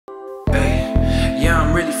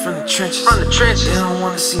the trenches. From the trenches. They don't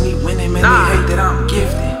wanna see me winning, man. Nah. They hate that I'm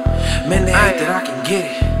gifted. Man, they hate that I can get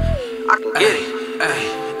it. I can get it.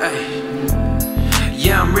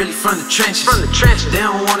 Yeah, I'm really from the trenches. From the trenches. They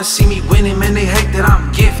don't wanna see me winning, man. They hate that I'm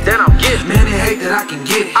gifted. Man, they hate that I can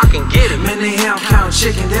get it. I can get it. Man, they hate I'm counting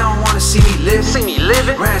chicken. They don't wanna see me living. See me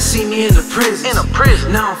living. Rather see me in the prison. In a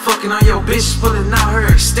prison. Now I'm fucking on your bitch, pulling out her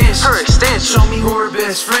extensions. Her extensions. Show me who her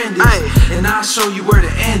best friend is. Ay. And I'll show you where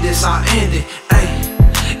the end is. I'll end it. Ay.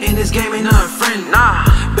 In this game ain't nothing friendly. Nah.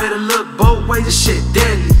 Better look both ways, this shit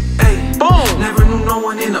deadly. Ay. Boom. Never knew no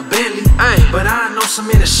one in a Bentley. Ay. But I know some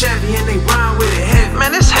in a Chevy and they rhyme with it heavy.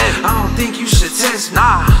 Man, it's heavy. I don't think you should test me.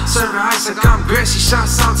 Nah. Serve ice like I'm Gracie.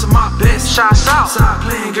 Shouts out to my best. Shouts out. Stop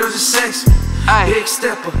playing, girls are sexy. Ay. Big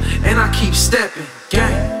stepper, and I keep stepping.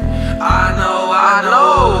 Gang. I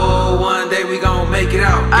know. One day we gon' make it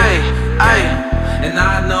out. Gang. Ay. And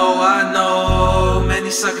I know. Many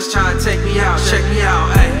suckers tryna take me out. Check me out.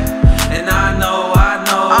 Ay. And I know.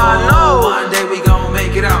 One day we gon'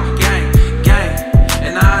 make it out. Gang.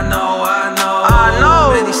 And I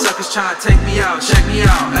know. Many suckers tryna take me out. Check me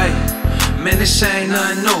out. Ay. Man, this shit ain't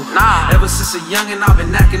nothing new. Nah. Ever since a youngin', I've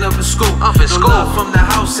been acting up in school. Up in No school. love from the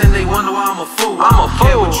house, and they wonder why I'm a fool. I'm I a don't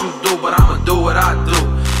care fool. what you do, but I'ma do what I do.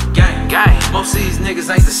 Gang. Most of these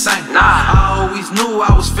niggas ain't the same. Nah. I always knew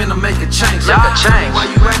I was finna make a change. Make a change. Why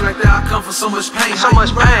you act like that? I come from so much pain. So How much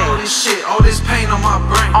you bring pain. all this shit, all this pain on my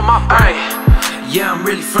brain. On my brain. Yeah, I'm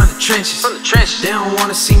really from the trenches. From the trenches. They don't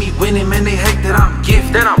wanna see me winning, man. They hate that I'm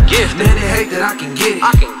gifted. Man, they hate that I can get it.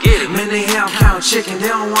 I can get it. Man, they hate I'm counting chicken.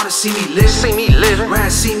 They don't wanna see me living. See me living.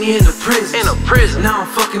 Rather see me in the prison. In a prison. Now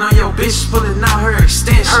I'm fucking on your bitch, pulling out her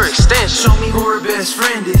extensions. Her extensions. Show me who her best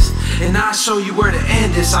friend is, and I'll show you where the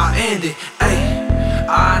end is. I'll end it. Ay.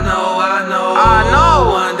 I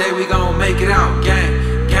know. One day we gon' make it out.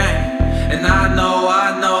 Gang. And I know.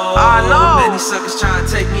 Many suckers tryna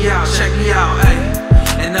take me out. Check me out. Ay.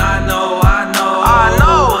 And I know.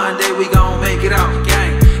 One day we gon' make it out.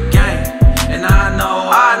 Gang. And I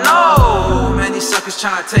know. Many suckers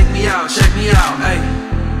tryna take me out. Check me out. Ay.